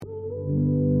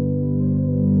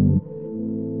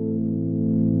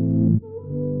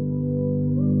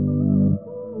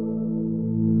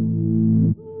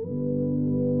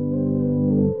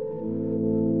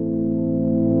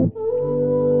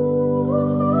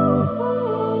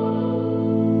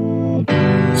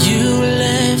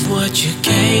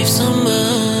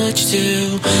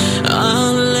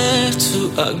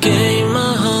I gave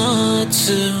my heart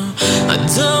to. I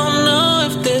don't know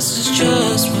if this is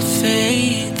just what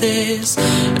fate is.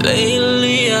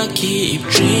 Lately I keep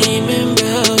dreaming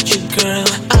about you, girl.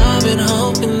 I've been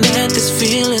hoping that this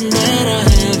feeling that I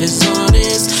have is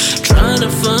honest. Trying to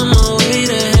find my way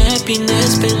to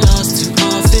happiness, been lost too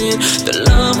often. The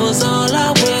love was all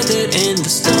I weathered and the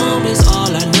storm is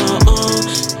all I know.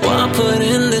 Why put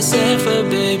in this effort,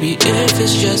 baby, if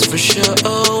it's just for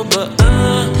show?